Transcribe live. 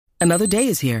Another day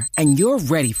is here, and you're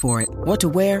ready for it. What to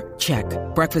wear? Check.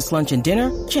 Breakfast, lunch, and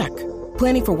dinner? Check.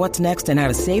 Planning for what's next and how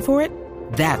to save for it?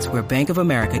 That's where Bank of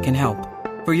America can help.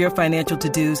 For your financial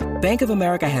to-dos, Bank of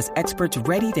America has experts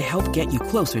ready to help get you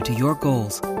closer to your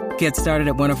goals. Get started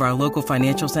at one of our local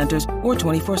financial centers or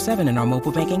 24/7 in our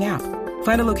mobile banking app.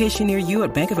 Find a location near you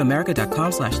at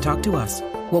bankofamerica.com/talktous.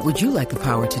 What would you like the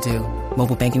power to do?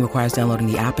 Mobile banking requires downloading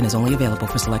the app and is only available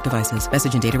for select devices.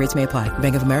 Message and data rates may apply.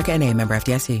 Bank of America N.A., member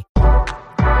FDIC.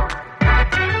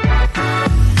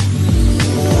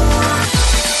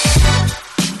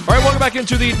 All right, welcome back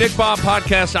into the Nick Bob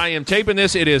podcast. I am taping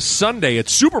this. It is Sunday.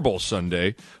 It's Super Bowl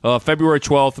Sunday, February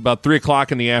 12th, about 3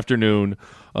 o'clock in the afternoon.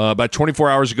 About 24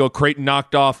 hours ago, Creighton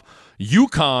knocked off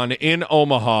UConn in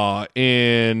Omaha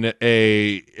in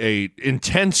a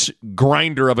intense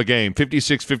grinder of a game.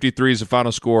 56-53 is the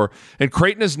final score. And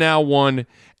Creighton has now won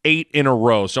 8 in a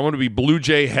row. So I'm going to be Blue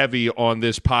Jay heavy on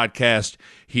this podcast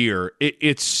here.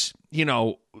 It's, you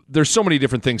know, there's so many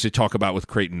different things to talk about with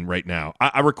Creighton right now.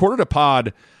 I recorded a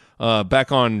pod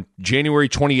back on January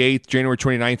 28th, January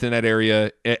 29th in that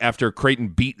area after Creighton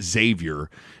beat Xavier.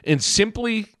 And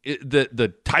simply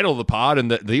the title of the pod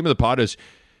and the theme of the pod is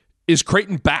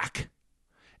Creighton back?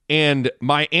 And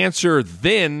my answer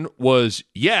then was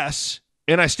yes,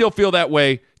 and I still feel that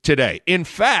way today. In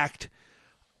fact,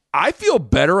 I feel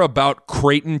better about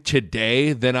Creighton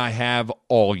today than I have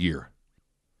all year.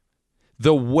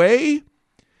 The way,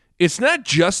 it's not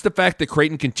just the fact that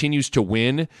Creighton continues to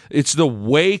win, it's the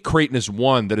way Creighton has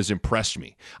won that has impressed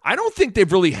me. I don't think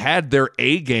they've really had their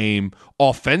A game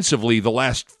offensively the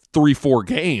last 3-4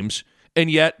 games, and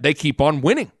yet they keep on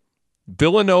winning.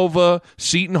 Villanova,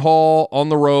 Seton Hall on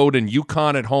the road, and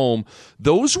UConn at home,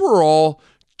 those were all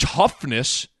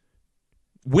toughness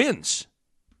wins.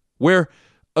 Where,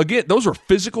 again, those were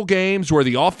physical games where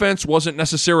the offense wasn't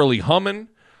necessarily humming.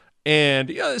 And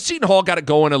Seton Hall got it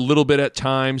going a little bit at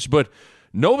times, but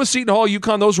Nova, Seton Hall,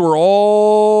 UConn, those were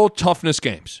all toughness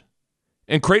games.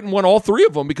 And Creighton won all 3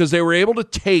 of them because they were able to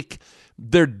take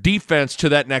their defense to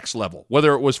that next level,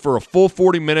 whether it was for a full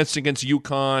 40 minutes against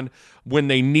UConn, when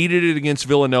they needed it against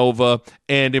Villanova,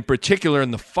 and in particular in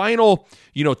the final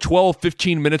 12,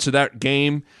 15 minutes of that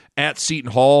game at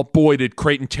Seton Hall, boy, did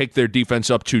Creighton take their defense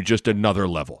up to just another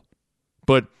level.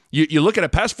 But you look at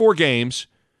it, past 4 games,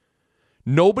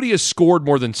 nobody has scored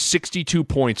more than 62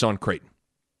 points on Creighton.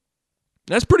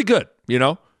 That's pretty good,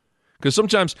 because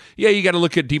sometimes, you got to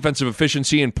look at defensive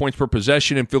efficiency and points per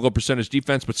possession and field goal percentage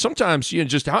defense, but sometimes,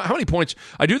 just how many points.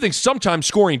 I do think sometimes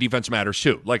scoring defense matters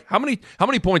too. Like how many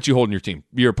points you holding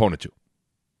your opponent to.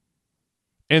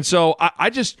 And so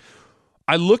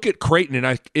I look at Creighton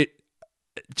and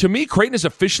to me, Creighton has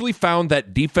officially found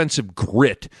that defensive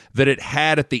grit that it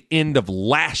had at the end of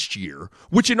last year,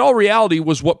 which in all reality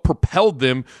was what propelled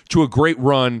them to a great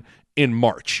run in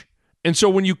March. And so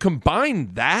when you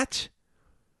combine that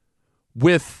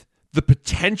with the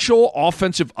potential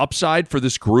offensive upside for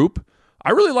this group,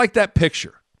 I really like that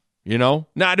picture. Now,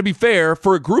 to be fair,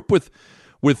 for a group with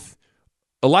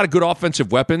a lot of good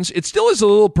offensive weapons, it still is a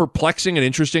little perplexing and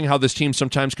interesting how this team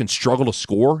sometimes can struggle to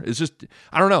score. It's just,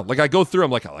 I don't know. Like I go through, I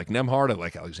like Nembhard, I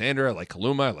like Alexander, I like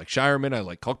Kaluma, I like Shireman, I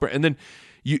like Kalkbrenner, and then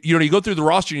you go through the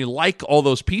roster and you like all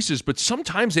those pieces, but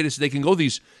sometimes they can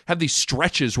have these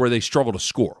stretches where they struggle to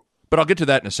score. But I'll get to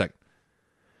that in a second.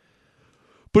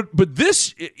 But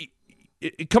this,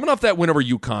 coming off that win over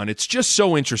UConn, it's just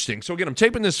so interesting. So again, I'm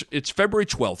taping this, it's February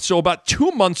 12th. So about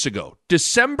 2 months ago,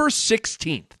 December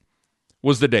 16th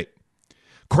was the date.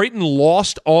 Creighton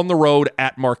lost on the road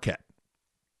at Marquette.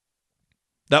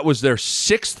 That was their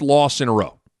 6th loss in a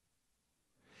row.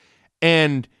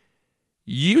 And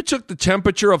you took the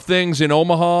temperature of things in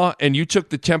Omaha, and you took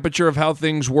the temperature of how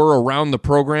things were around the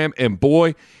program, and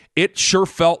boy, it sure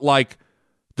felt like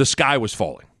the sky was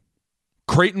falling.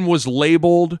 Creighton was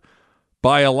labeled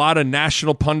by a lot of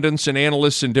national pundits and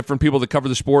analysts and different people that cover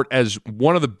the sport as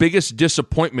one of the biggest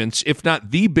disappointments, if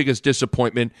not the biggest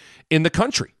disappointment in the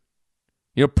country.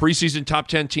 Preseason top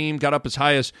 10 team got up as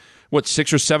high as,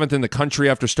 6th or 7th in the country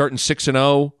after starting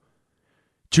 6-0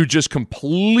 to just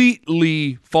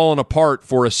completely falling apart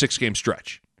for a 6-game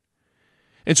stretch.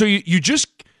 And so you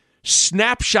just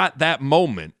snapshot that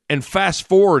moment and fast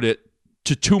forward it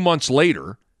to 2 months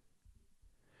later,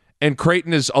 and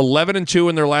Creighton is 11-2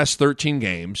 in their last 13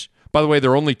 games. By the way,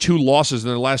 their only 2 losses in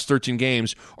their last 13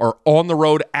 games are on the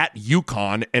road at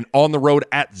UConn and on the road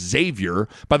at Xavier.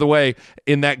 By the way,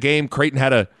 in that game, Creighton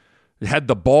had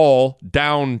the ball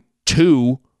down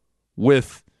 2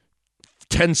 with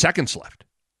 10 seconds left.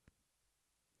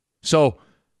 So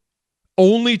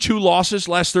only 2 losses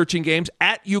last 13 games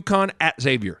at UConn, at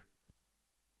Xavier.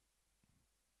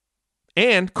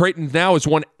 And Creighton now has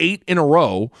won 8 in a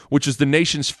row, which is the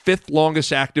nation's 5th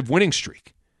longest active winning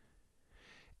streak.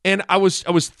 And I was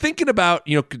thinking about,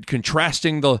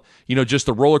 contrasting the, just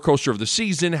the roller coaster of the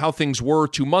season, how things were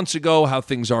 2 months ago, how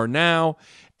things are now.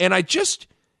 And I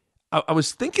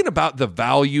was thinking about the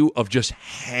value of just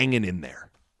hanging in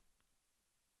there.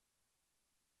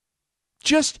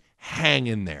 Just hang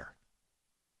in there.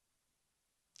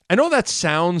 I know that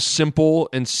sounds simple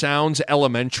and sounds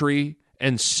elementary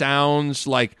and sounds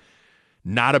like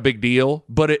not a big deal,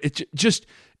 but it just,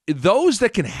 those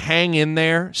that can hang in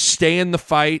there, stay in the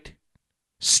fight,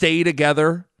 stay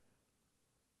together,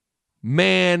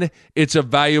 man, it's a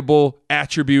valuable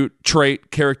attribute, trait,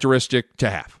 characteristic to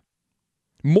have.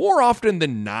 More often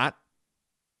than not,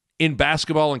 in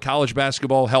basketball and college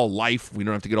basketball, hell, life, we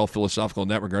don't have to get all philosophical in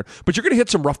that regard, but you're going to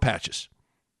hit some rough patches.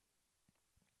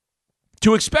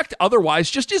 To expect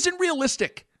otherwise just isn't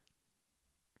realistic.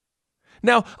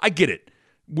 Now, I get it.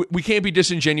 We can't be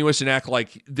disingenuous and act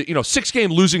like, 6-game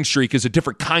losing streak is a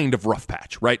different kind of rough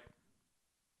patch, right?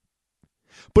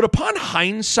 But upon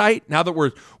hindsight, now that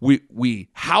we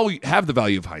have the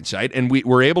value of hindsight and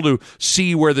we're able to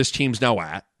see where this team's now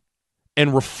at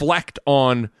and reflect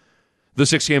on the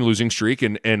 6-game losing streak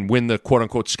and when the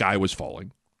quote-unquote sky was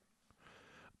falling.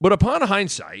 But upon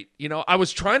hindsight, I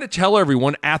was trying to tell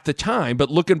everyone at the time, but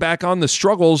looking back on the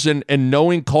struggles and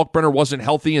knowing Kalkbrenner wasn't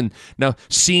healthy and now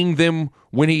seeing them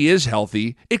when he is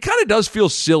healthy, it kind of does feel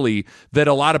silly that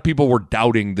a lot of people were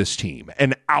doubting this team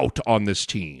and out on this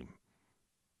team.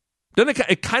 Doesn't it?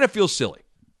 It kind of feels silly.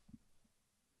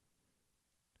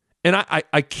 And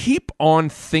I keep on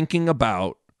thinking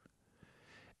about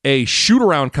a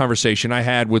shoot-around conversation I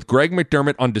had with Greg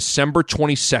McDermott on December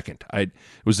 22nd. It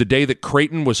was the day that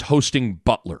Creighton was hosting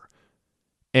Butler.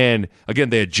 And,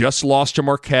 again, they had just lost to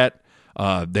Marquette.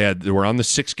 They were on the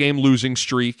 6-game losing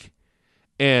streak.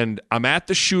 And I'm at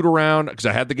the shoot-around because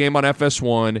I had the game on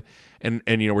FS1. And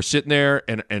we're sitting there,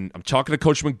 and I'm talking to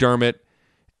Coach McDermott.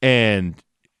 And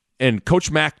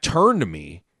Coach Mack turned to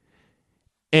me,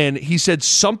 and he said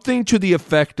something to the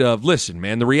effect of, listen,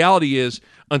 man, the reality is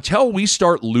until we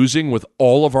start losing with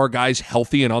all of our guys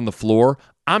healthy and on the floor,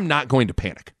 I'm not going to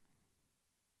panic.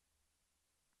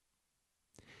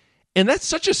 And that's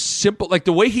such a simple, like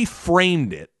the way he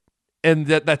framed it and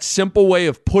that simple way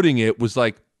of putting it was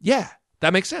like, yeah,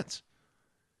 that makes sense.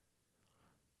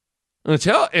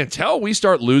 Until we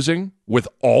start losing with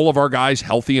all of our guys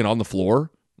healthy and on the floor,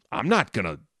 I'm not going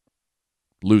to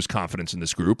lose confidence in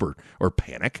this group or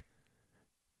panic.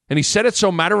 And he said it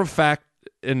so matter of fact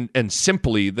and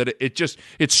simply that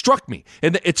it struck me.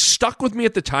 And it stuck with me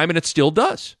at the time, and it still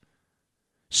does.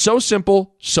 So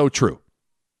simple, so true.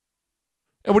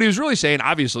 And what he was really saying,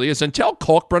 obviously, is until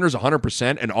Kalkbrenner's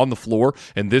 100% and on the floor,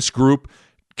 and this group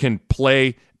can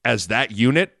play as that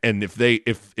unit, and if they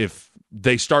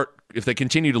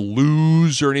continue to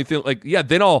lose or anything, like, yeah,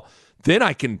 then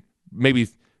I can maybe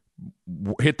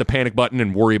hit the panic button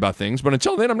and worry about things. But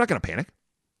until then, I'm not going to panic.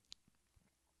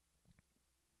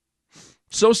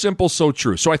 So simple, so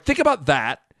true. So I think about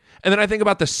that, and then I think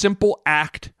about the simple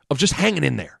act of just hanging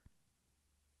in there.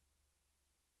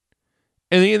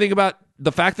 And then you think about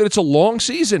the fact that it's a long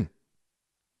season.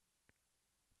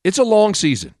 It's a long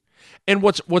season. And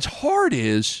what's hard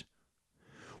is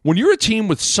when you're a team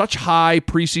with such high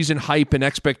preseason hype and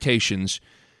expectations,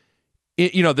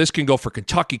 this can go for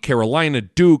Kentucky, Carolina,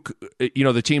 Duke,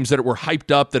 the teams that were hyped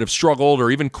up that have struggled,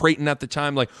 or even Creighton at the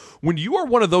time. Like, when you are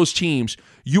one of those teams,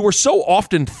 you are so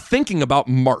often thinking about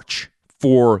March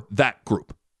for that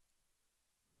group.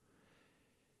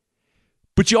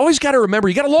 But you always got to remember,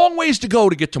 you got a long ways to go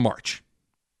to get to March.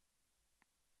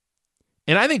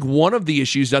 And I think one of the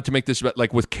issues, not to make this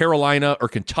like with Carolina or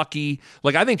Kentucky,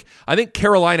 like I think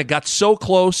Carolina got so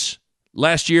close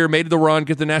last year, made the run,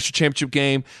 get the national championship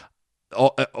game.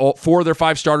 All 4 of their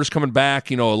 5 starters coming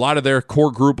back, a lot of their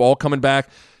core group all coming back.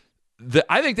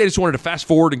 I think they just wanted to fast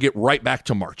forward and get right back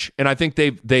to March. And I think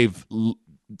they've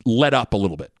let up a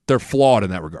little bit. They're flawed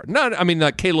in that regard.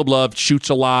 Caleb Love shoots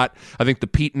a lot. I think the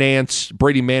Pete Nance,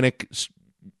 Brady Manick,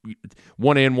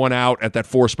 1 in, 1 out at that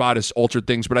 4 spot has altered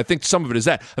things, but I think some of it is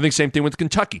that. I think same thing with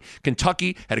Kentucky.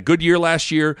 Kentucky had a good year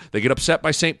last year. They get upset by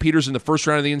St. Peter's in the first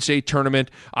round of the NCAA tournament.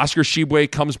 Oscar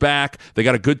Tshiebwe comes back. They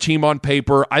got a good team on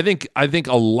paper. I think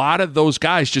a lot of those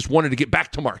guys just wanted to get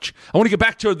back to March. I want to get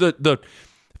back to the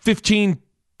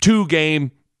 15-2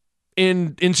 game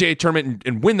in NCAA tournament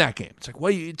and win that game. It's like,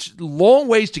 well, it's long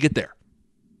ways to get there.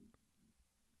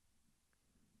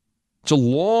 It's a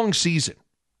long season.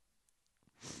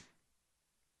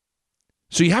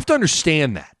 So you have to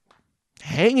understand that.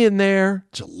 Hang in there.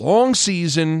 It's a long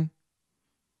season.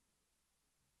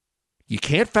 You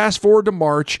can't fast forward to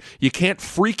March. You can't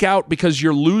freak out because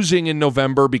you're losing in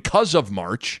November because of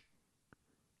March.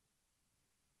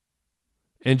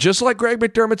 And just like Greg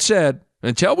McDermott said,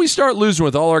 until we start losing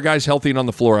with all our guys healthy and on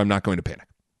the floor, I'm not going to panic.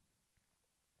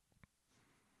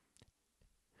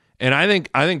 And I think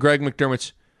Greg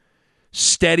McDermott's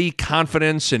steady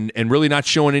confidence and really not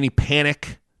showing any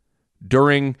panic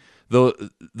during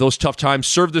those tough times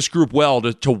served this group well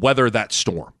to weather that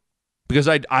storm. Because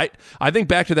I think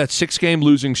back to that 6-game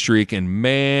losing streak, and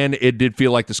man, it did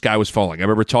feel like the sky was falling. I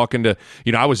remember talking to,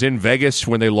 I was in Vegas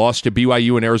when they lost to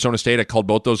BYU and Arizona State. I called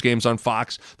both those games on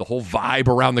Fox. The whole vibe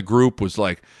around the group was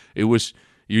like,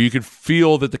 you could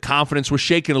feel that the confidence was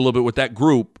shaking a little bit with that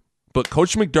group. But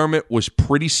Coach McDermott was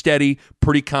pretty steady,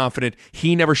 pretty confident.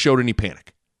 He never showed any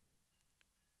panic.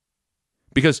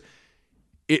 Because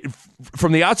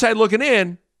from the outside looking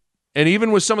in, and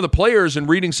even with some of the players and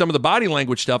reading some of the body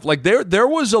language stuff, like there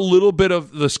was a little bit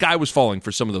of the sky was falling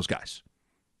for some of those guys,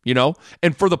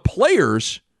 And for the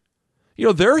players,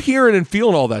 they're hearing and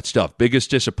feeling all that stuff. Biggest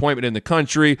disappointment in the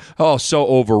country. Oh, so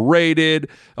overrated.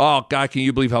 Oh, God, can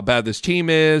you believe how bad this team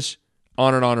is?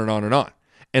 On and on and on and on.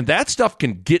 And that stuff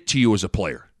can get to you as a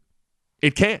player.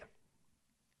 It can.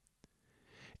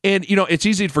 And, it's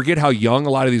easy to forget how young a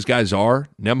lot of these guys are.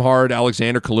 Nembhard,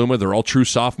 Alexander, Kaluma, they're all true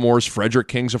sophomores. Frederick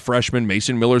King's a freshman.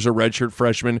 Mason Miller's a redshirt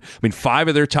freshman. 5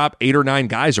 of their top 8 or 9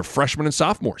 guys are freshmen and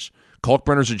sophomores.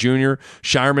 Kalkbrenner's a junior.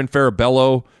 Shireman,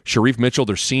 Farabello, Sharif Mitchell,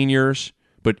 they're seniors.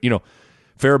 But,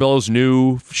 Farabello's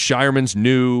new. Shireman's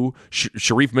new.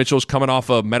 Sharif Mitchell's coming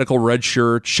off a medical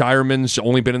redshirt. Shireman's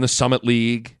only been in the Summit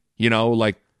League.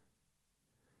 But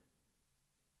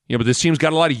this team's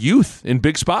got a lot of youth in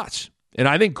big spots. And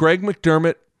I think Greg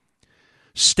McDermott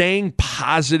staying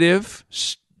positive,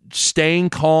 staying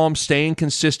calm, staying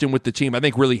consistent with the team, I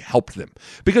think really helped them.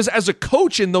 Because as a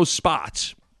coach in those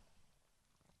spots,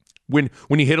 when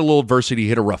you hit a little adversity, you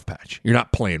hit a rough patch. You're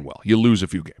not playing well. You lose a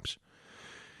few games.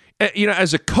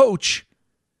 As a coach,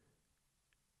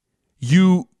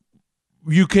 you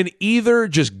can either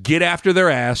just get after their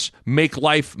ass, make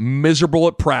life miserable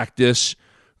at practice,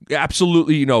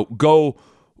 absolutely, go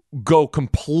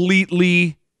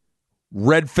completely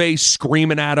red-faced,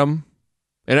 screaming at them.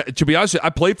 And to be honest, I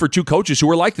played for 2 coaches who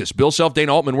were like this. Bill Self,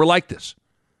 Dana Altman were like this.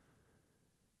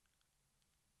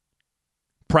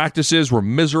 Practices were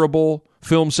miserable.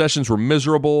 Film sessions were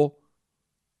miserable.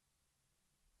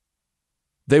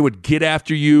 They would get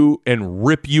after you and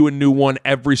rip you a new one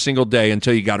every single day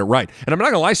until you got it right. And I'm not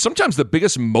going to lie, sometimes the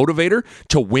biggest motivator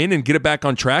to win and get it back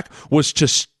on track was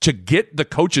to get the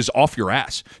coaches off your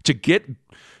ass, to get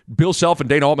Bill Self and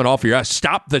Dana Altman off your ass.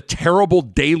 Stop the terrible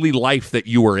daily life that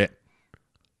you were in.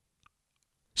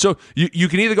 So you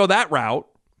can either go that route,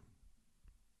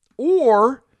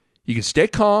 or you can stay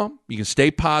calm, you can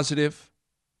stay positive,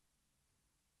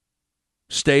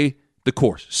 stay the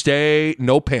course, stay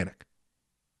no panic.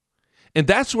 And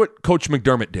that's what Coach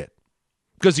McDermott did.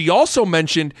 Because he also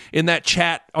mentioned in that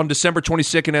chat on December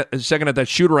 22nd at that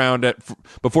shoot-around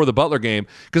before the Butler game,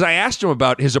 because I asked him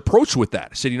about his approach with that.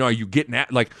 I said, are you getting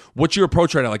at, what's your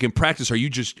approach right now? Like in practice, are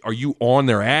you on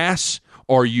their ass?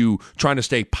 Are you trying to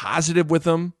stay positive with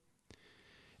them?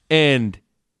 And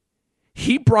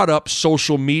he brought up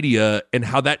social media and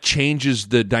how that changes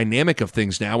the dynamic of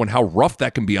things now and how rough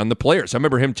that can be on the players. I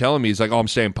remember him telling me, he's like, I'm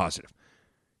staying positive.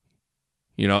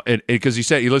 And because he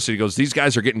said, he goes, these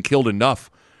guys are getting killed enough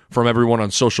from everyone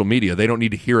on social media. They don't need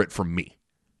to hear it from me.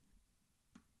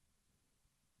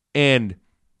 And,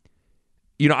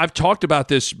 I've talked about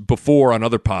this before on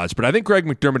other pods, but I think Greg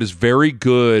McDermott is very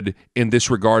good in this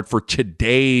regard for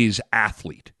today's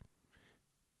athlete.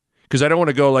 Because I don't want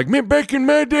to go like, man, back in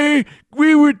my day,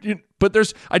 we would...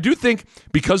 But I do think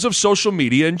because of social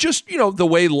media and just, the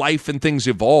way life and things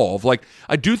evolve,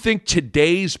 I do think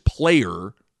today's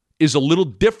player is a little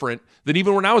different than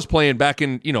even when I was playing back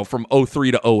in, from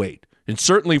 03 to 08. And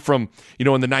certainly from, in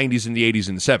the 90s and the 80s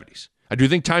and the 70s. I do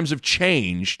think times have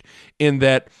changed in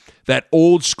that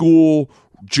old school,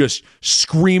 just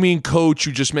screaming coach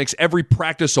who just makes every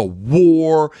practice a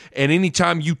war. And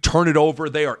anytime you turn it over,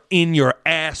 they are in your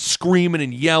ass, screaming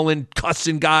and yelling,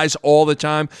 cussing guys all the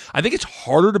time. I think it's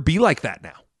harder to be like that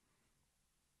now.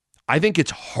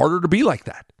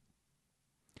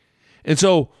 And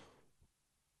so,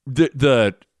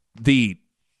 I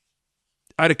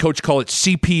had a coach call it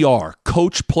CPR,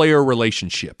 coach-player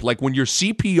relationship. Like when your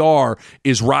CPR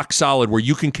is rock solid, where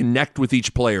you can connect with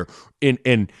each player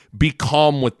and be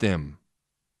calm with them.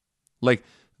 Like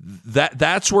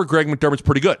that's where Greg McDermott's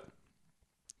pretty good.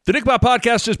 The Nick Bob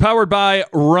Podcast is powered by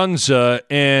Runza,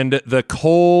 and the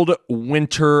cold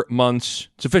winter months,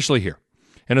 it's officially here.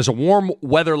 And as a warm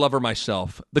weather lover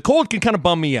myself, the cold can kind of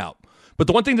bum me out. But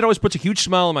the one thing that always puts a huge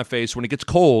smile on my face when it gets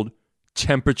cold,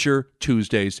 Temperature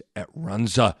Tuesdays at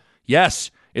Runza. Yes,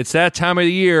 it's that time of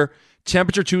the year.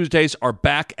 Temperature Tuesdays are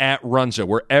back at Runza,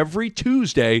 where every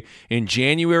Tuesday in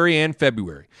January and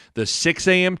February, the 6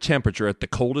 a.m. temperature at the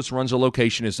coldest Runza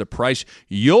location is the price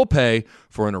you'll pay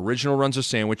for an original Runza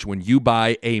sandwich when you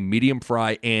buy a medium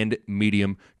fry and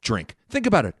medium drink. Think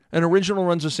about it. An original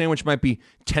Runza sandwich might be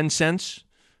 10 cents,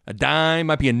 a dime,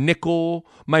 might be a nickel,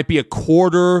 might be a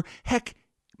quarter. Heck,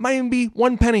 might even be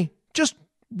 1 penny. Just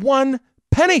 1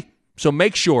 penny. So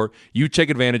make sure you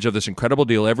take advantage of this incredible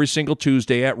deal every single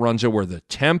Tuesday at Runza, where the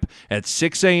temp at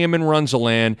 6 a.m. in Runza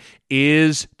land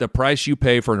is the price you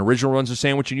pay for an original Runza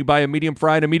sandwich, and you buy a medium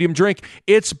fry and a medium drink.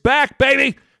 It's back,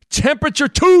 baby! Temperature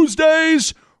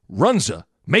Tuesdays! Runza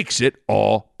makes it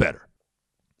all better.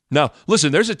 Now,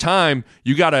 listen, there's a time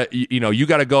you gotta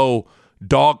go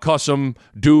dog cuss them,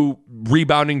 do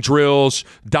rebounding drills,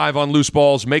 dive on loose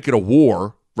balls, make it a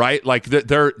war, right? Like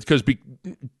there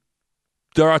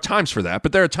are times for that,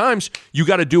 but there are times you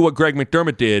got to do what Greg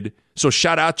McDermott did. So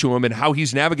shout out to him and how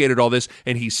he's navigated all this,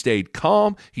 and he stayed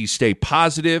calm, he stayed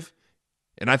positive,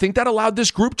 and I think that allowed this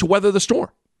group to weather the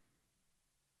storm.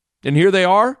 And here they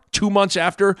are, 2 months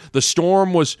after the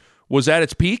storm was at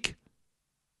its peak.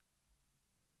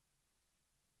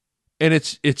 And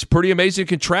it's pretty amazing to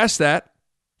contrast that,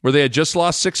 where they had just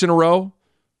lost 6 in a row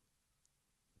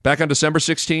back on December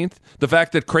 16th. The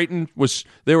fact that Creighton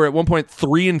they were at one point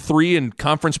 3-3 in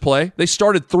conference play. They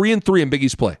started 3-3 in Big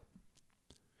East play.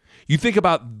 You think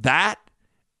about that,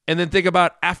 and then think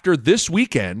about after this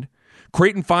weekend,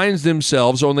 Creighton finds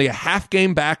themselves only a half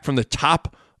game back from the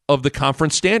top of the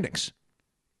conference standings.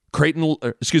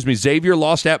 Xavier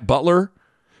lost at Butler.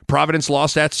 Providence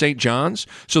lost at St. John's.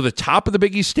 So the top of the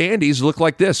Big East standings look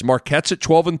like this. Marquette's at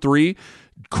 12-3.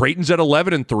 Creighton's at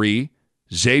 11-3.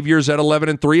 Xavier's at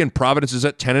 11-3, and Providence is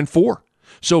at 10-4.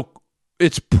 So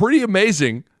it's pretty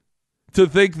amazing to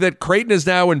think that Creighton is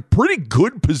now in pretty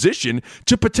good position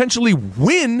to potentially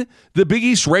win the Big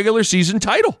East regular season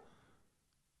title.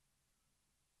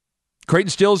 Creighton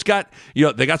still's got,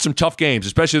 they got some tough games,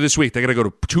 especially this week. They got to go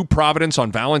to Providence on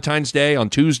Valentine's Day on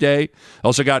Tuesday.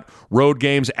 Also got road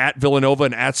games at Villanova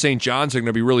and at St. John's. They're going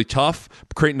to be really tough.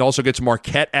 Creighton also gets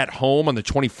Marquette at home on the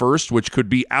 21st, which could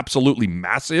be absolutely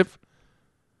massive.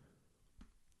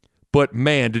 But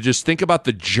man, to just think about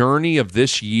the journey of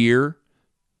this year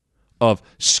of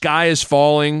sky is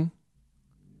falling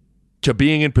to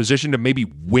being in position to maybe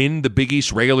win the Big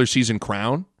East regular season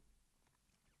crown,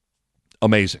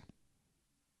 amazing.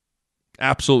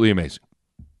 Absolutely amazing.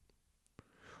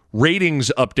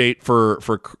 Ratings update for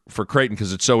Creighton,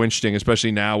 because it's so interesting,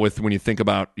 especially now when you think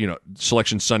about,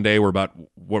 Selection Sunday. We're about,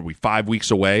 5 weeks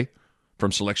away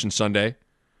from Selection Sunday.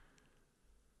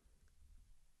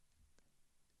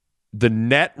 The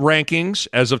net rankings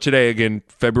as of today, again,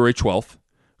 February 12th,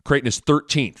 Creighton is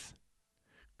 13th.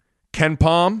 Ken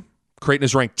Pom, Creighton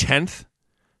is ranked 10th.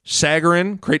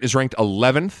 Sagarin, Creighton is ranked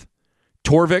 11th.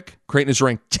 Torvik, Creighton is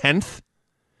ranked 10th.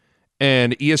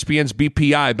 And ESPN's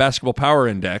BPI, Basketball Power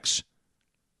Index,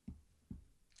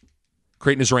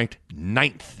 Creighton is ranked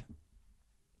 9th.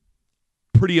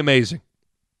 Pretty amazing.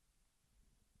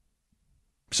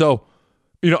 So,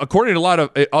 according to a lot of,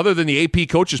 other than the AP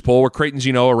coaches poll, where Creighton's,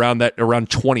 around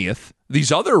 20th,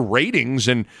 these other ratings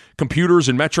and computers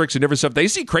and metrics and different stuff, they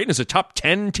see Creighton as a top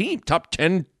 10 team, top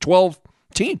 10, 12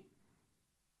 team.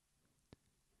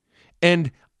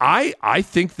 And I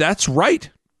think that's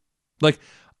right.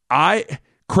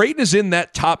 Creighton is in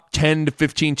that top 10 to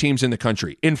 15 teams in the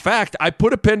country. In fact, I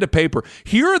put a pen to paper.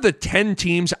 Here are the 10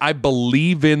 teams I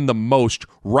believe in the most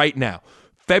right now.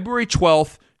 February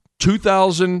 12th,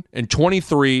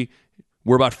 2023,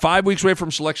 we're about 5 weeks away from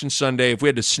Selection Sunday. If we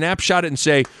had to snapshot it and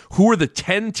say, who are the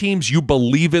 10 teams you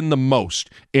believe in the most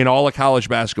in all of college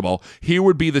basketball, here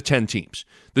would be the 10 teams.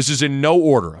 This is in no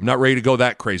order. I'm not ready to go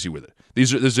that crazy with it.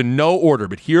 This is in no order,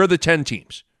 but here are the 10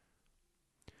 teams.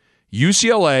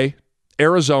 UCLA,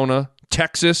 Arizona,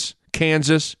 Texas,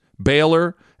 Kansas,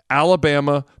 Baylor,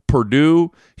 Alabama,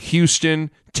 Purdue, Houston,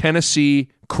 Tennessee,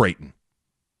 Creighton.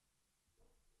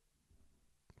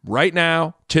 Right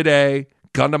now, today,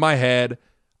 gun to my head,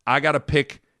 I got to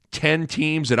pick 10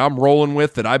 teams that I'm rolling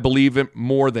with that I believe in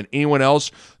more than anyone else.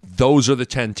 Those are the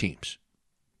 10 teams.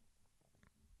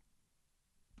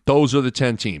 Those are the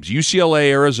 10 teams. UCLA,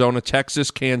 Arizona,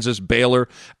 Texas, Kansas, Baylor,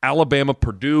 Alabama,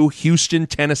 Purdue, Houston,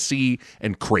 Tennessee,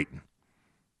 and Creighton.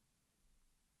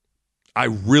 I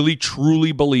really,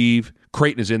 truly believe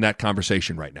Creighton is in that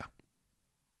conversation right now.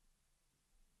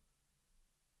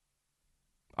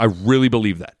 I really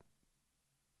believe that.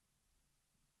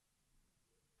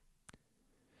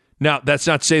 Now, that's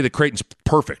not to say that Creighton's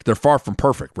perfect. They're far from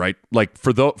perfect, right? Like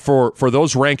for those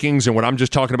rankings and what I'm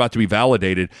just talking about to be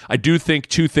validated, I do think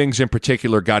two things in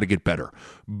particular got to get better.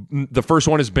 The first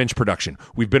one is bench production.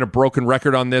 We've been a broken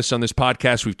record on this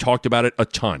podcast. We've talked about it a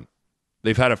ton.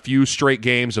 They've had a few straight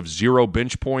games of 0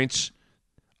 bench points,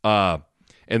 and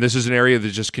this is an area that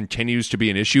just continues to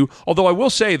be an issue. Although I will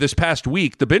say this past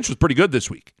week, the bench was pretty good this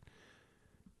week.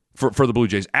 For the Blue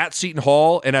Jays at Seton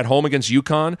Hall and at home against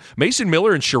UConn, Mason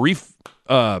Miller and Sharif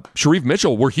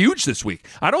Mitchell were huge this week.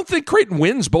 I don't think Creighton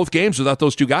wins both games without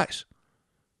those two guys.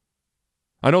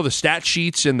 I know the stat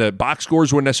sheets and the box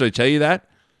scores wouldn't necessarily tell you that,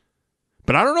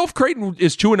 but I don't know if Creighton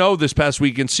is 2-0 this past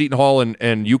week against Seton Hall and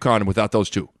UConn without those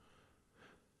two.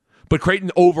 But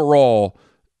Creighton overall,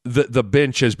 the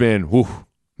bench has been, whew,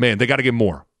 man, they got to get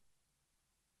more.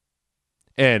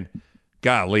 And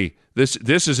golly, this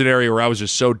is an area where I was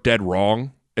just so dead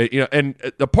wrong. And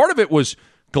a part of it was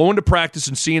going to practice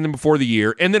and seeing them before the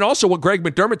year, and then also what Greg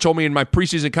McDermott told me in my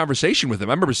preseason conversation with him.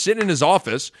 I remember sitting in his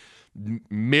office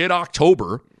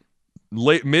mid-October,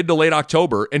 mid to late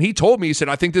October, and he told me, he said,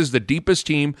 I think this is the deepest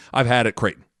team I've had at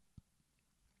Creighton.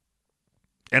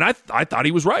 And I thought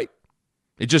he was right.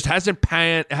 It just hasn't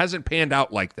panned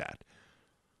out like that.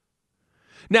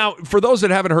 Now, for those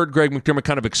that haven't heard Greg McDermott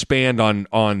kind of expand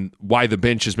on why the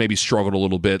bench has maybe struggled a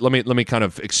little bit, let me kind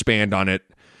of expand on it.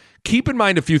 Keep in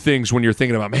mind a few things when you're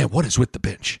thinking about, man, what is with the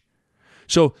bench?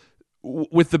 So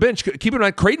with the bench, keep in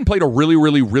mind, Creighton played a really,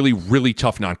 really, really, really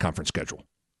tough non-conference schedule.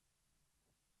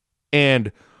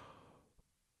 And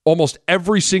almost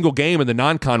every single game in the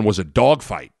non-con was a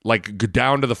dogfight, like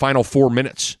down to the final 4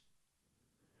 minutes.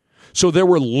 So there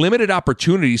were limited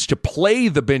opportunities to play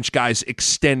the bench guys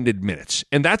extended minutes.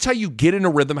 And that's how you get in a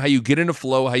rhythm, how you get in a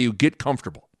flow, how you get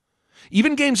comfortable.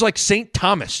 Even games like St.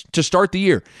 Thomas to start the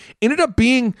year ended up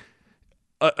being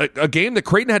a game that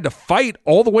Creighton had to fight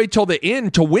all the way till the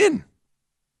end to win.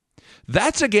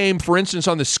 That's a game, for instance,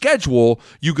 on the schedule,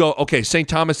 you go, okay, St.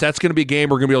 Thomas, that's going to be a game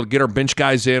we're going to be able to get our bench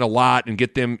guys in a lot and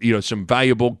get them, some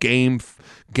valuable game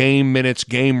minutes,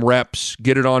 game reps,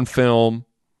 get it on film.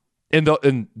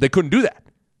 And they couldn't do that.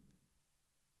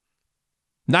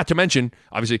 Not to mention,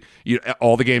 obviously,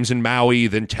 all the games in Maui,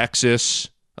 then Texas,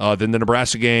 then the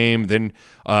Nebraska game, then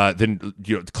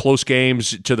close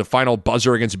games to the final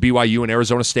buzzer against BYU and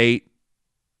Arizona State.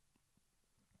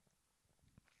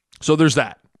 So there's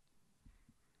that.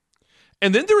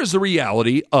 And then there is the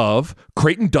reality of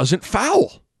Creighton doesn't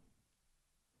foul.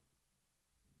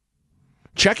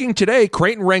 Checking today,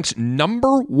 Creighton ranks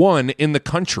number 1 in the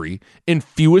country in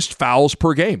fewest fouls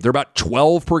per game. They're about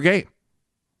 12 per game.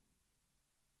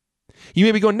 You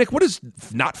may be going, Nick, what does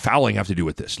not fouling have to do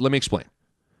with this? Let me explain.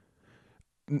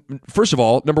 First of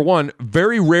all, number 1,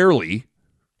 very rarely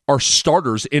are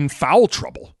starters in foul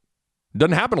trouble.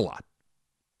 Doesn't happen a lot,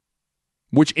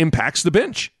 which impacts the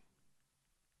bench.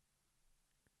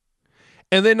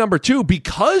 And then number 2,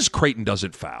 because Creighton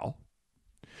doesn't foul,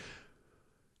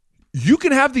 you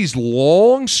can have these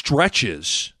long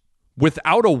stretches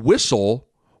without a whistle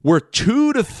where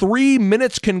 2 to 3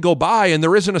 minutes can go by and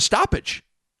there isn't a stoppage.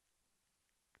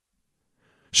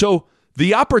 So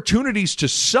the opportunities to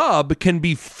sub can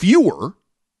be fewer.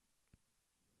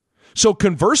 So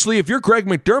conversely, if you're Greg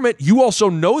McDermott, you also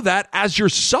know that as you're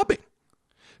subbing.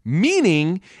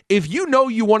 Meaning, if you know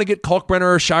you want to get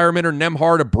Kalkbrenner or Shireman or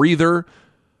Nembhard a breather,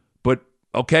 but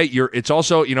okay, you're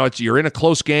in a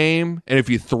close game, and if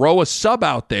you throw a sub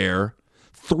out there,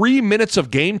 3 minutes of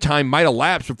game time might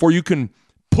elapse before you can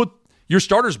put your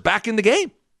starters back in the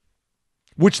game,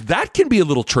 which that can be a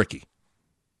little tricky.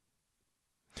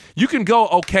 You can go,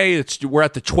 okay, we're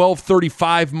at the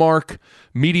 12:35 mark.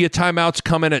 Media timeouts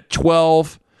come in at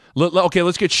 12. Okay,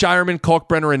 let's get Shireman,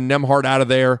 Kalkbrenner, and Nembhard out of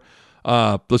there.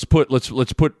 Let's put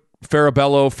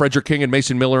Farabello, Frederick King, and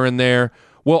Mason Miller in there.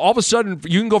 Well, all of a sudden,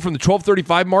 you can go from the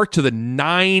 12:35 mark to the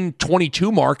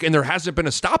 9:22 mark, and there hasn't been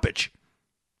a stoppage.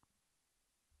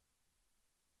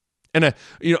 And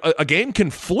a game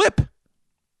can flip.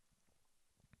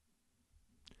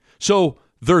 So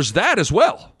there's that as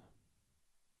well.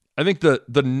 I think the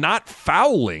not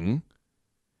fouling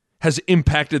has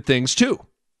impacted things too.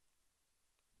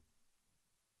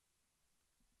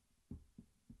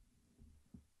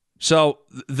 So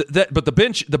but the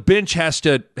bench has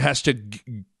to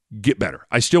get better.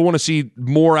 I still want to see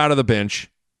more out of the bench.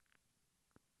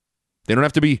 They don't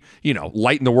have to be,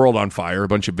 lighting the world on fire, a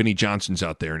bunch of Vinnie Johnsons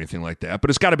out there or anything like that, but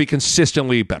it's got to be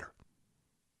consistently better.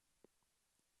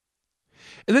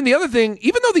 And then the other thing,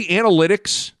 even though the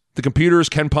analytics The computers,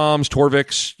 Ken Palms,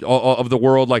 Torviks of the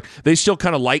world, like they still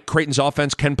kind of like Creighton's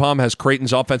offense. Ken Palm has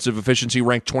Creighton's offensive efficiency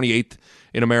ranked 28th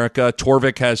in America.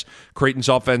 Torvik has Creighton's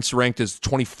offense ranked as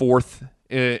 24th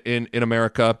in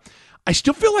America. I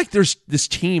still feel like this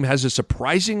team has a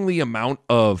surprisingly amount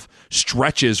of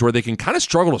stretches where they can kind of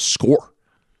struggle to score.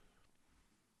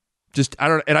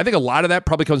 And I think a lot of that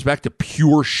probably comes back to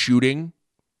pure shooting.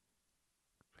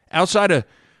 Outside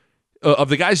of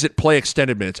the guys that play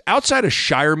extended minutes, outside of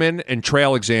Shireman and Trey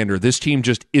Alexander, this team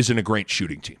just isn't a great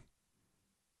shooting team.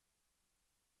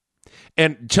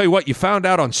 And tell you what, you found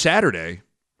out on Saturday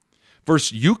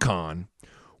versus UConn,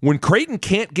 when Creighton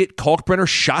can't get Kalkbrenner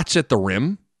shots at the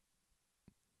rim,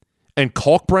 and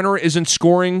Kalkbrenner isn't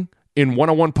scoring in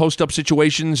one-on-one post-up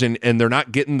situations, and they're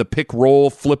not getting the pick roll,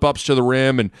 flip-ups to the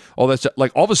rim, and all that stuff,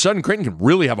 like all of a sudden Creighton can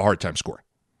really have a hard time scoring.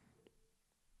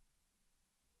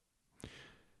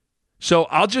 So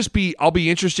I'll be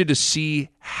interested to see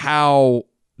how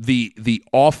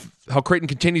how Creighton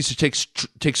continues to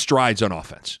take strides on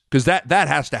offense, because that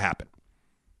has to happen.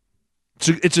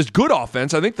 So it's a good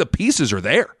offense. I think the pieces are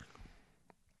there.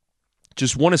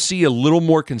 Just want to see a little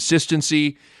more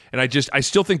consistency, and I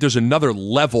still think there's another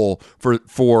level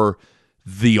for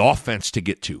the offense to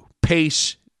get to.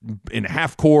 Pace in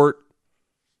half court,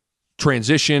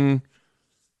 transition,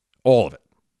 all of it.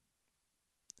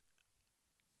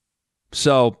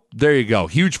 So there you go.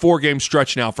 Huge 4-game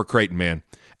stretch now for Creighton, man.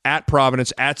 At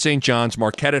Providence, at St. John's,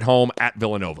 Marquette at home, at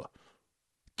Villanova.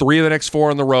 3 of the next 4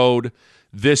 on the road.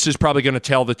 This is probably going to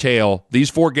tell the tale. These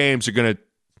 4 games are going to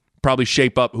probably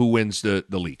shape up who wins the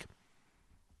league.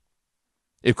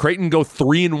 If Creighton go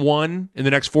 3-1 in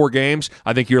the next 4 games,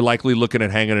 I think you're likely looking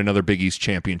at hanging another Big East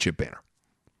championship banner.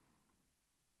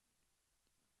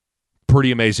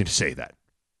 Pretty amazing to say that.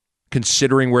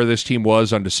 Considering where this team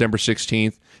was on December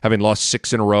 16th, having lost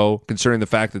 6 in a row, considering the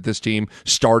fact that this team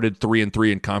started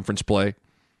 3-3 in conference play.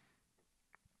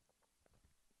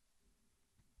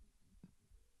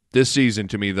 This season,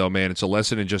 to me, though, man, it's a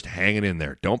lesson in just hanging in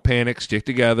there. Don't panic. Stick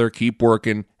together. Keep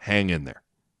working. Hang in there.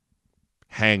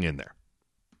 Hang in there.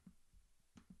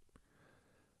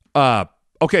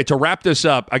 Okay, to wrap this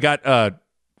up, I got I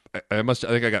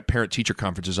think I got parent-teacher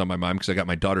conferences on my mind because I got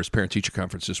my daughter's parent-teacher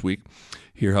conference this week.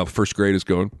 Hear how first grade is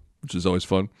going, which is always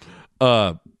fun.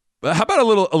 How about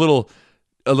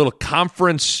a little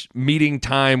conference meeting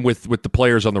time with the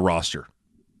players on the roster,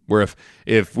 where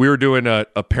if we were doing a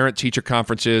parent-teacher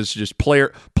conferences, just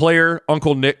player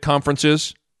Uncle Nick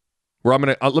conferences, where I'm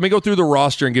gonna let me go through the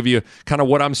roster and give you kind of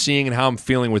what I'm seeing and how I'm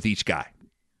feeling with each guy.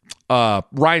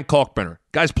 Ryan Kalkbrenner,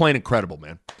 guy's playing incredible,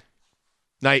 man.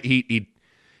 Now he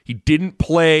didn't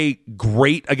play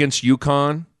great against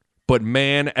UConn, but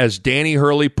man, as Danny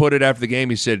Hurley put it after the game,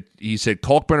 he said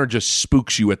Kalkbrenner just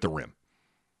spooks you at the rim.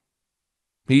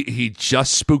 He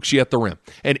just spooks you at the rim.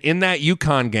 And in that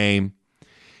UConn game,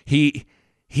 he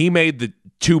made the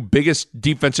 2 biggest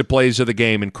defensive plays of the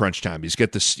game in crunch time. He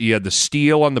had the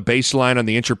steal on the baseline on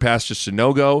the incher pass to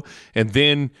Sanogo, and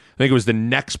then I think it was the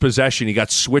next possession he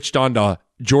got switched on to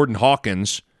Jordan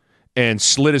Hawkins and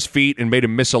slid his feet and made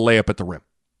him miss a layup at the rim.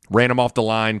 Ran him off the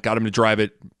line, got him to drive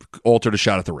it, altered a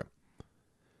shot at the rim.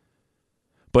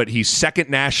 But he's second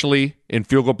nationally in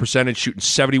field goal percentage, shooting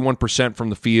 71% from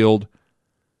the field.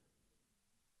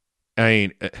 I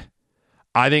mean,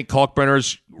 I think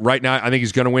Kalkbrenner's right now, I think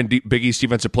he's going to win Big East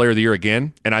Defensive Player of the Year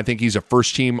again, and I think he's a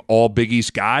first-team All-Big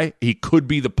East guy. He could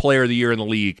be the Player of the Year in the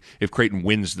league if Creighton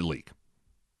wins the league.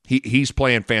 He's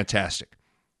playing fantastic.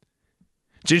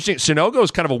 It's interesting. Sanogo is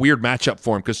kind of a weird matchup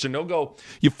for him because Sanogo,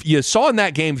 you saw in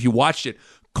that game, if you watched it,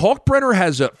 Kalkbrenner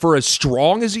has for as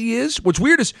strong as he is, what's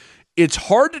weird is it's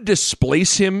hard to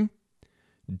displace him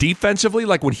defensively.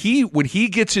 Like when he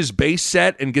gets his base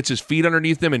set and gets his feet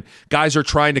underneath him and guys are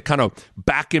trying to kind of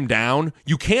back him down,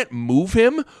 you can't move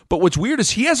him. But what's weird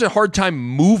is he has a hard time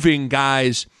moving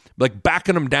guys, like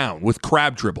backing them down with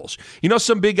crab dribbles. You know,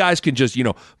 some big guys can just,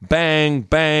 bang,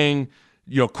 bang,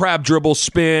 crab dribble,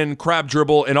 spin, crab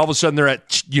dribble, and all of a sudden they're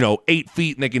at, 8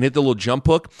 feet and they can hit the little jump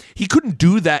hook. He couldn't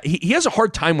do that. He has a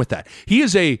hard time with that. He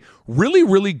is a really,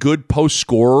 really good post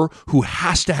scorer who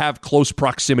has to have close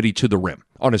proximity to the rim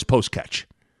on his post catch.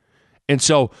 And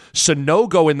so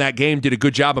Sanogo in that game did a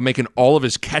good job of making all of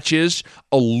his catches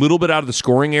a little bit out of the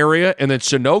scoring area, and then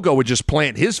Sanogo would just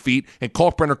plant his feet and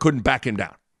Kalkbrenner couldn't back him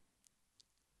down.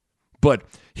 But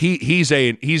he's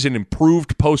an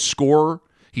improved post scorer.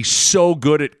 He's so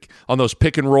good on those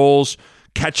pick and rolls,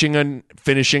 catching and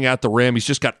finishing at the rim. He's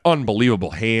just got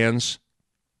unbelievable hands.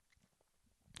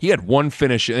 He had one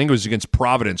finish, I think it was against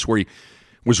Providence, where he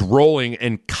was rolling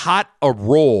and caught a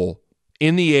roll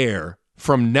in the air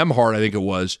from Nembhard, I think it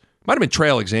was, Might have been Trey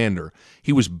Alexander.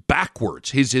 He was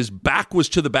backwards. His back was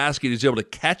to the basket. He was able to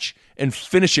catch and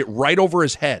finish it right over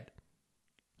his head.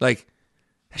 Like,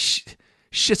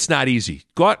 shit's not easy.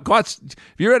 Go out. If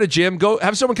you're at a gym, go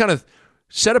have someone kind of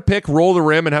set a pick, roll the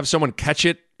rim, and have someone catch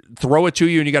it, throw it to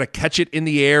you, and you got to catch it in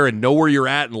the air and know where you're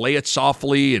at and lay it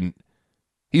softly. And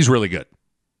he's really good.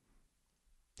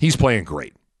 He's playing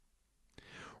great.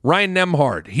 Ryan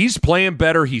Nembhard, he's playing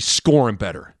better. He's scoring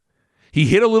better. He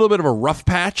hit a little bit of a rough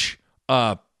patch,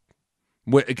 kind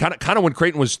of when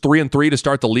Creighton was 3-3 to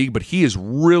start the league, but he has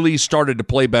really started to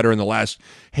play better in the last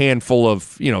handful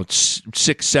of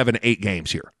 6, 7, 8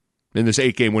 games here in this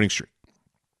 8-game winning streak.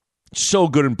 So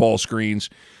good in ball screens,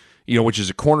 which is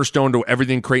a cornerstone to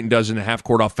everything Creighton does in the half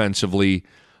court offensively.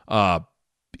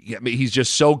 He's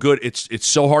just so good. It's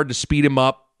so hard to speed him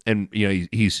up, and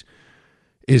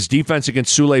his defense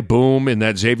against Sule Boom and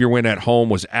that Xavier win at home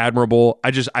was admirable.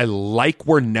 I like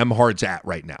where Nembhard's at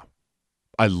right now.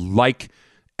 I like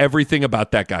everything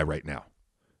about that guy right now.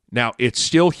 Now, it's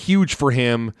still huge for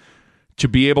him to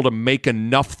be able to make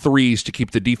enough threes to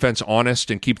keep the defense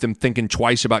honest and keep them thinking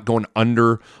twice about going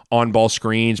under on-ball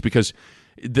screens, because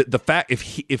the fact if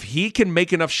he can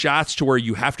make enough shots to where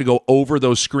you have to go over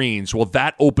those screens, well,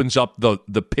 that opens up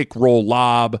the pick roll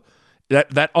lob.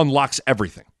 That unlocks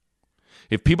everything.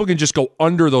 If people can just go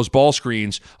under those ball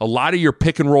screens, a lot of your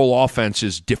pick and roll offense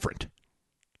is different.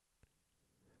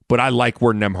 But I like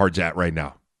where Nembhard's at right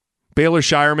now. Baylor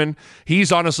Shireman,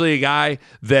 he's honestly a guy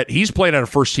that he's playing at a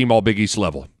first-team All-Big East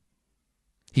level.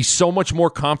 He's so much more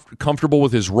comfortable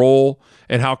with his role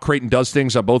and how Creighton does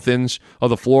things on both ends of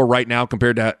the floor right now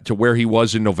compared to where he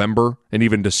was in November and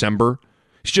even December.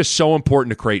 He's just so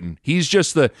important to Creighton. He's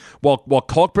just while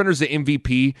Kalkbrenner's the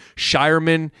MVP,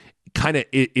 Shireman kind of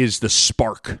is the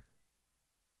spark.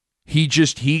 He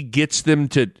gets them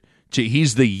to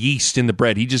he's the yeast in the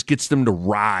bread. He just gets them to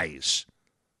rise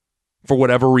for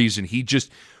whatever reason. He's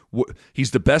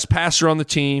the best passer on the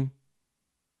team.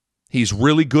 He's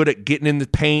really good at getting in the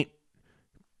paint,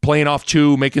 playing off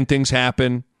two, making things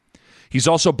happen. He's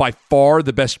also by far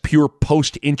the best pure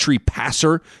post-entry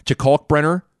passer to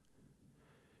Kalkbrenner.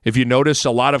 If you notice,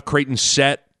 a lot of Creighton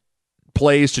set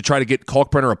plays to try to get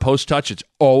Kalkbrenner a post touch, it's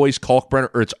always Kalkbrenner,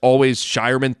 or it's always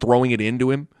Shireman throwing it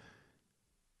into him,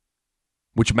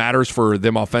 which matters for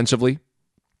them offensively.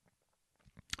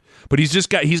 But he's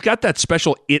got that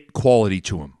special it quality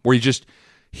to him, where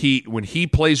when he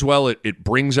plays well, it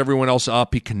brings everyone else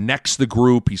up. He connects the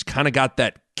group. He's kind of got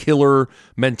that killer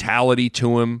mentality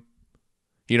to him.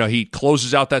 He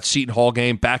closes out that Seton Hall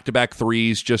game, back-to-back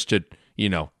threes, just to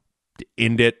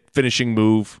end it, finishing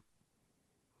move.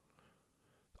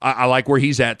 I like where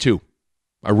he's at, too.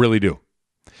 I really do.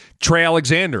 Trey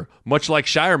Alexander, much like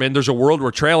Shireman, there's a world where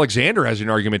Trey Alexander has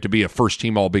an argument to be a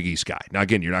first-team All-Big East guy. Now,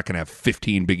 again, you're not going to have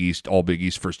 15 Big East, All-Big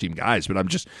East first-team guys, but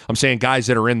I'm saying guys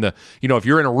that are in the, if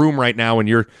you're in a room right now and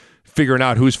you're figuring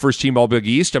out who's first-team All-Big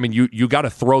East, I mean, you got to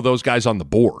throw those guys on the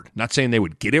board. Not saying they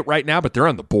would get it right now, but they're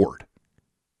on the board.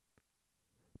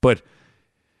 But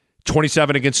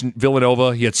 27 against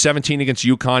Villanova. He had 17 against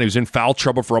UConn. He was in foul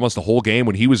trouble for almost the whole game.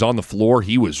 When he was on the floor,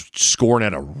 he was scoring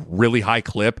at a really high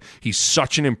clip. He's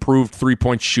such an improved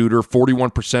three-point shooter,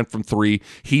 41% from three.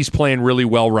 He's playing really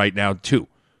well right now, too.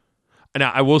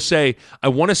 Now, I will say, I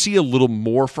want to see a little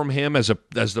more from him as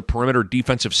the perimeter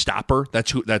defensive stopper.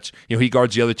 He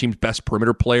guards the other team's best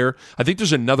perimeter player. I think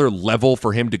there's another level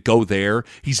for him to go there.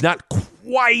 He's not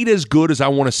quite as good as I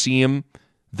want to see him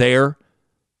there.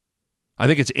 I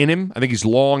think it's in him. I think he's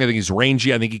long. I think he's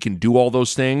rangy. I think he can do all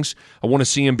those things. I want to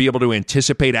see him be able to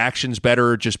anticipate actions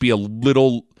better, just be a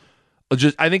little...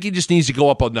 I think he just needs to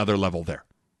go up another level there.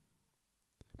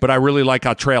 But I really like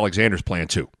how Trey Alexander's playing,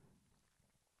 too.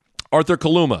 Arthur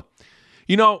Kaluma.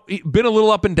 Been a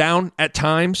little up and down at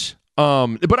times.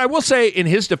 But I will say, in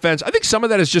his defense, I think some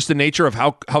of that is just the nature of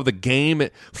how the game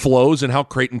flows and how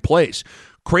Creighton plays.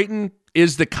 Creighton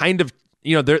is the kind of...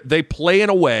 they play in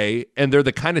a way, and they're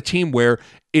the kind of team where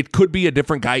it could be a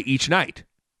different guy each night.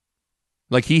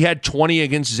 Like, he had 20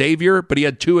 against Xavier, but he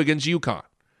had 2 against UConn.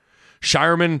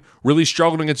 Shireman really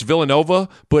struggled against Villanova,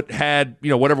 but had,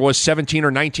 whatever it was, 17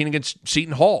 or 19 against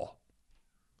Seton Hall.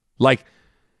 Like,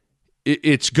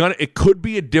 it could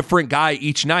be a different guy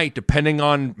each night, depending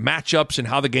on matchups and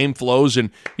how the game flows.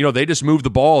 And, they just move the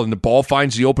ball, and the ball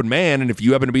finds the open man. And if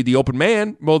you happen to be the open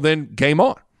man, well, then game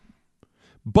on.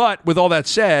 But with all that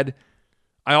said,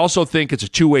 I also think it's a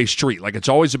two-way street. Like, it's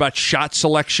always about shot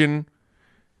selection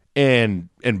and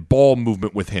ball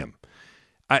movement with him.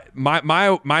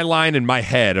 My line in my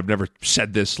head, I've never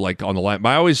said this like on the line.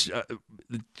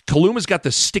 Kaluma's got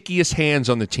the stickiest hands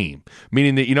on the team,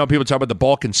 meaning that people talk about the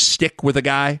ball can stick with a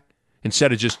guy.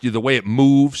 instead of just the way it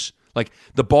moves. Like,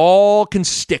 the ball can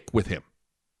stick with him,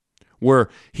 where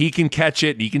he can catch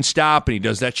it and he can stop, and he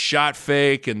does that shot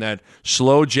fake and that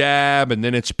slow jab, and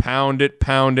then it's pound it.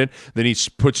 Then he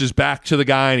puts his back to the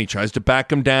guy and he tries to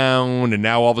back him down, and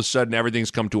now all of a sudden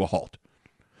everything's come to a halt.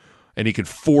 And he can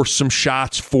force some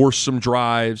shots, force some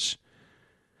drives.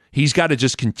 He's got to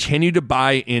just continue to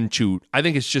buy into, I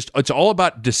think it's all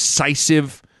about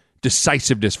decisiveness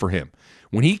for him.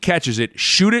 When he catches it,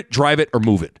 shoot it, drive it, or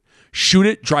move it. Shoot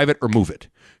it, drive it, or move it.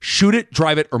 Shoot it,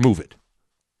 drive it, or move it.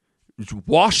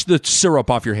 Wash the syrup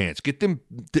off your hands.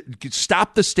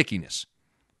 Stop the stickiness.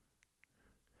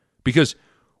 Because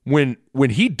when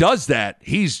he does that,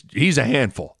 he's a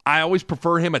handful. I always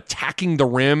prefer him attacking the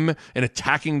rim and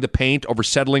attacking the paint over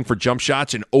settling for jump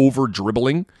shots and over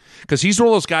dribbling. Because he's one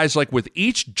of those guys, like, with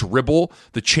each dribble,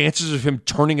 the chances of him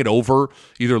turning it over,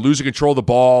 either losing control of the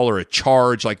ball or a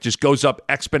charge, like, just goes up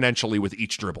exponentially with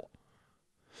each dribble.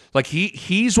 Like,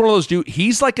 he's one of those dudes.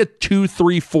 He's like a 2,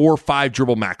 3, 4, 5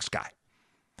 dribble max guy.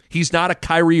 He's not a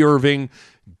Kyrie Irving,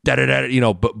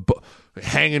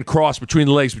 hanging cross between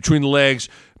the legs,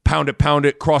 pound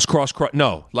it, cross.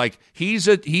 No, like, he's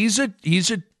a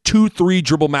 2, 3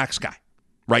 dribble max guy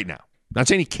right now. Not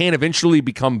saying he can't eventually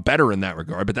become better in that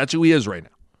regard, but that's who he is right now.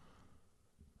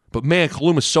 But man,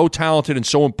 Kalum is so talented and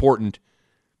so important.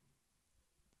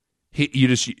 You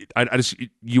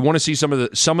want to see some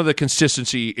of the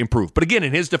consistency improve. But again,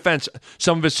 in his defense,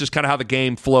 some of it's just kind of how the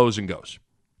game flows and goes.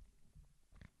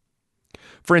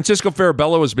 Francisco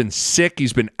Farabello has been sick.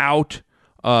 He's been out.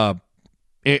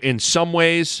 In some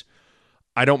ways,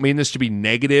 I don't mean this to be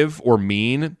negative or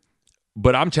mean,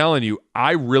 but I'm telling you,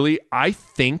 I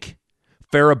think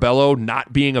Farabello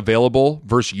not being available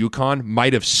versus UConn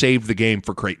might have saved the game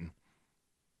for Creighton,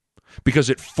 because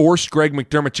it forced Greg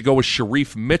McDermott to go with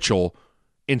Sharif Mitchell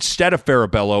instead of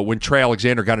Farabello when Trey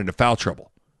Alexander got into foul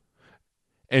trouble.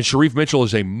 And Sharif Mitchell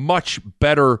is a much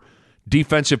better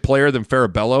defensive player than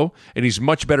Farabello, and he's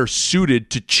much better suited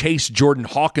to chase Jordan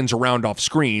Hawkins around off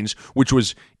screens, which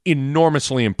was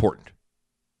enormously important.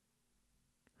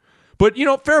 But,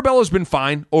 Farabello's been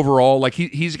fine overall. Like,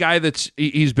 he's a guy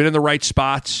he's been in the right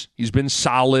spots. He's been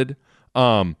solid.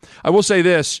 I will say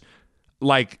this,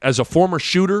 like, as a former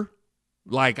shooter,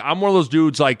 like, I'm one of those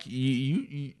dudes, like,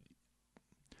 you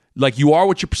are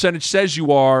what your percentage says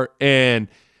you are, and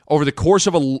over the course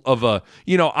of a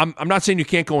I'm not saying you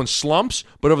can't go in slumps,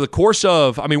 but over the course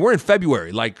of, we're in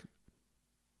February, like,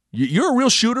 you're a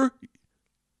real shooter.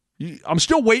 I'm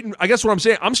still waiting. I guess what I'm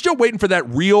saying, I'm still waiting for that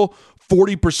real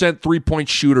 40% three-point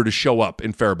shooter to show up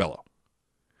in Farabello.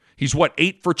 He's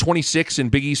 8 for 26 in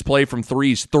Big East play from three.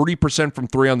 He's 30% from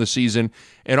three on the season.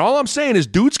 And all I'm saying is,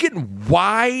 dude's getting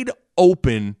wide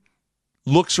open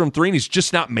looks from three, and he's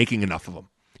just not making enough of them.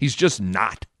 He's just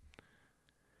not.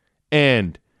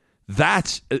 And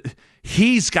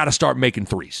he's got to start making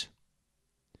threes.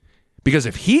 Because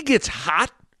if he gets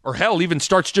hot, or hell, even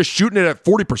starts just shooting it at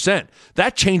 40%,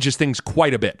 that changes things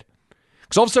quite a bit.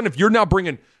 Because all of a sudden, if you're now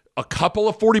bringing a couple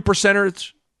of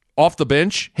 40%ers off the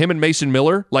bench, him and Mason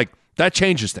Miller, like, that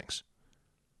changes things.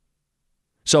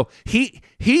 So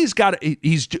he's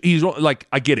like,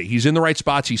 I get it. He's in the right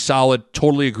spots. He's solid.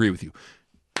 Totally agree with you.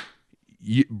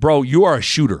 Bro, you are a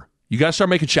shooter. You got to start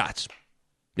making shots.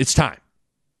 It's time.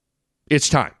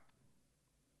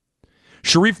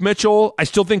 Sharif Mitchell, I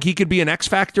still think he could be an X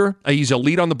factor. He's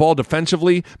elite on the ball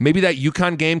defensively. Maybe that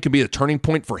UConn game can be a turning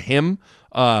point for him.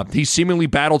 He's seemingly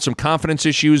battled some confidence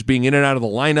issues being in and out of the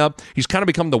lineup. He's kind of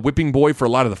become the whipping boy for a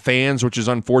lot of the fans, which is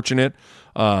unfortunate.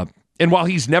 And while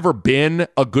he's never been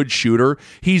a good shooter,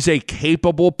 he's a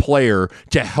capable player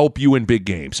to help you in big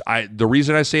games. The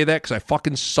reason I say that, because I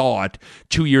fucking saw it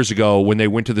 2 years ago when they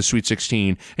went to the Sweet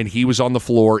 16, and he was on the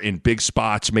floor in big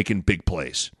spots making big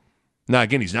plays. Now,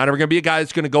 again, he's not ever going to be a guy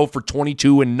that's going to go for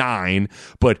 22 and 9,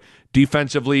 but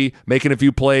defensively, making a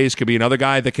few plays, could be another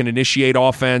guy that can initiate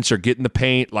offense or get in the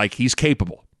paint. Like, he's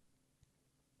capable.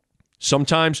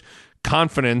 Sometimes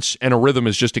confidence and a rhythm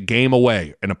is just a game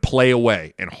away and a play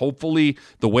away. And hopefully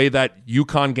the way that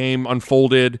UConn game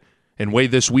unfolded and way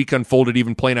this week unfolded,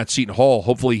 even playing at Seton Hall,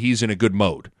 hopefully he's in a good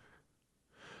mode.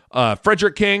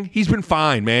 Frederick King, he's been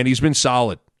fine, man. He's been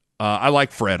solid. I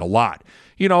like Fred a lot.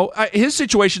 His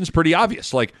situation's pretty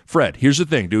obvious. Like, Fred, here's the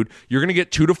thing, dude. You're going to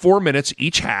get 2 to 4 minutes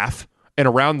each half, and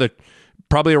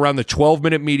probably around the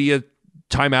 12-minute media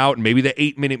timeout and maybe the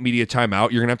 8-minute media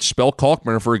timeout, you're going to have to spell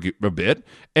Kalkbrenner for a bit,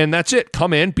 and that's it.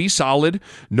 Come in, be solid.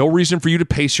 No reason for you to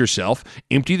pace yourself.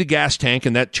 Empty the gas tank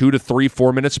in that 2 to 3,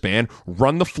 4-minute span.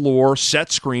 Run the floor,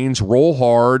 set screens, roll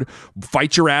hard,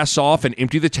 fight your ass off, and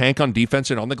empty the tank on defense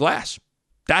and on the glass.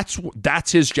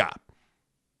 That's his job.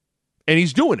 And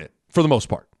he's doing it. for the most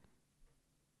part.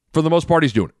 For the most part,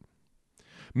 he's doing it.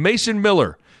 Mason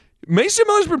Miller's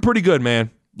been pretty good,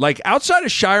 man. Like, outside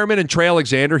of Shireman and Trey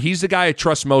Alexander, he's the guy I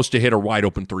trust most to hit a wide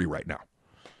open three right now.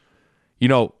 You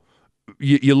know,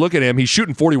 you look at him, he's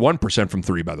shooting 41% from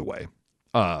three, by the way.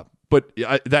 But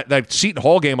that Seton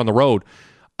Hall game on the road,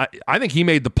 I think he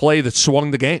made the play that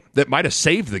swung the game, that might have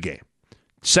saved the game.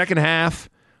 Second half,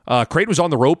 Creighton was on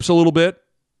the ropes a little bit,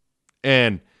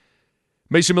 and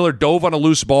Mason Miller dove on a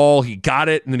loose ball. He got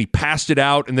it, and then he passed it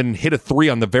out, and then hit a three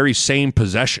on the very same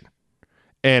possession.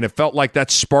 And it felt like that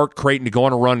sparked Creighton to go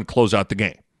on a run and close out the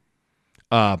game.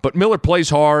 But Miller plays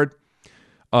hard.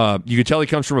 You can tell he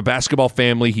comes from a basketball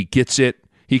family. He gets it.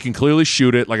 He can clearly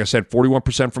shoot it. Like I said,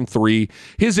 41% from three.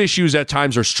 His issues at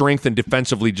times are strength and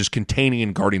defensively just containing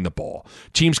and guarding the ball.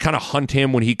 Teams kind of hunt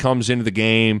him when he comes into the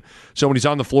game. So when he's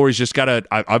on the floor, he's just got to,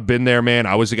 I've been there, man.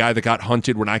 I was the guy that got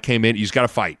hunted when I came in. He's got to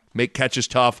fight. Make catches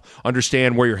tough.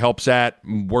 Understand where your help's at.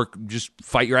 Work, just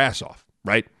fight your ass off,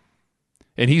 right?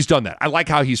 And he's done that. I like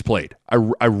how he's played.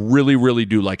 I really, really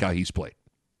do like how he's played.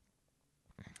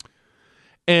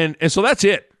 And so that's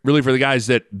it, really, for the guys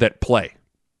that play.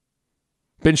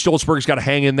 Ben Stoltzberg's got to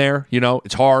hang in there. You know,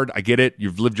 it's hard. I get it.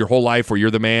 You've lived your whole life where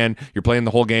you're the man. You're playing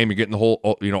the whole game. You're getting the whole,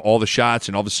 all the shots,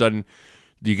 and all of a sudden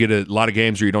you get a lot of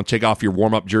games where you don't take off your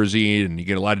warm-up jersey, and you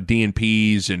get a lot of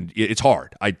DNPs, and it's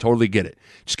hard. I totally get it.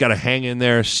 Just got to hang in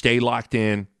there, stay locked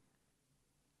in.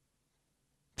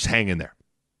 Just hang in there.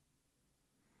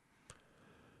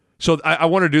 So I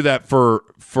want to do that for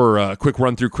a quick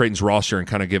run through Creighton's roster and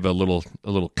kind of give a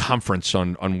little conference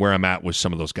on where I'm at with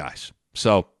some of those guys.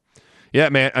 So, yeah,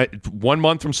 man, 1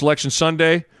 month from Selection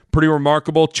Sunday, pretty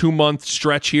remarkable. 2-month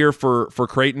stretch here for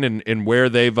Creighton and where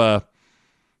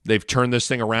they've turned this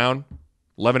thing around.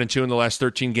 11-2 in the last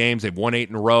 13 games. They've won 8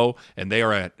 in a row, and they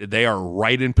are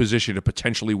right in position to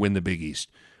potentially win the Big East.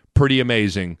 Pretty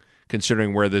amazing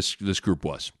considering where this group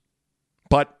was.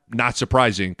 But not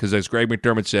surprising, because as Greg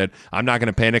McDermott said, I'm not going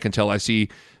to panic until I see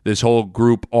this whole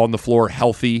group on the floor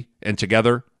healthy and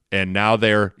together. And now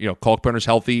they're, Kalkbrenner's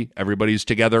healthy. Everybody's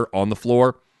together on the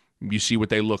floor. You see what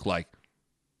they look like.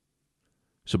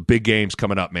 So big games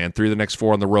coming up, man. 3 of the next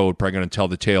 4 on the road, probably going to tell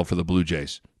the tale for the Blue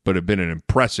Jays. But it's been an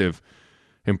impressive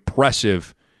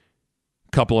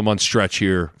couple of months stretch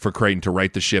here for Creighton to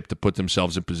right the ship, to put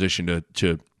themselves in position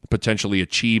to potentially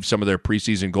achieve some of their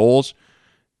preseason goals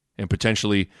and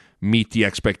potentially meet the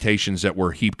expectations that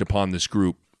were heaped upon this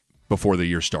group before the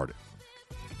year started.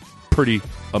 Pretty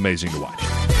amazing to watch.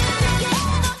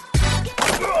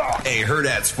 A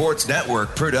Hurrdat Sports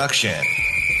Network production.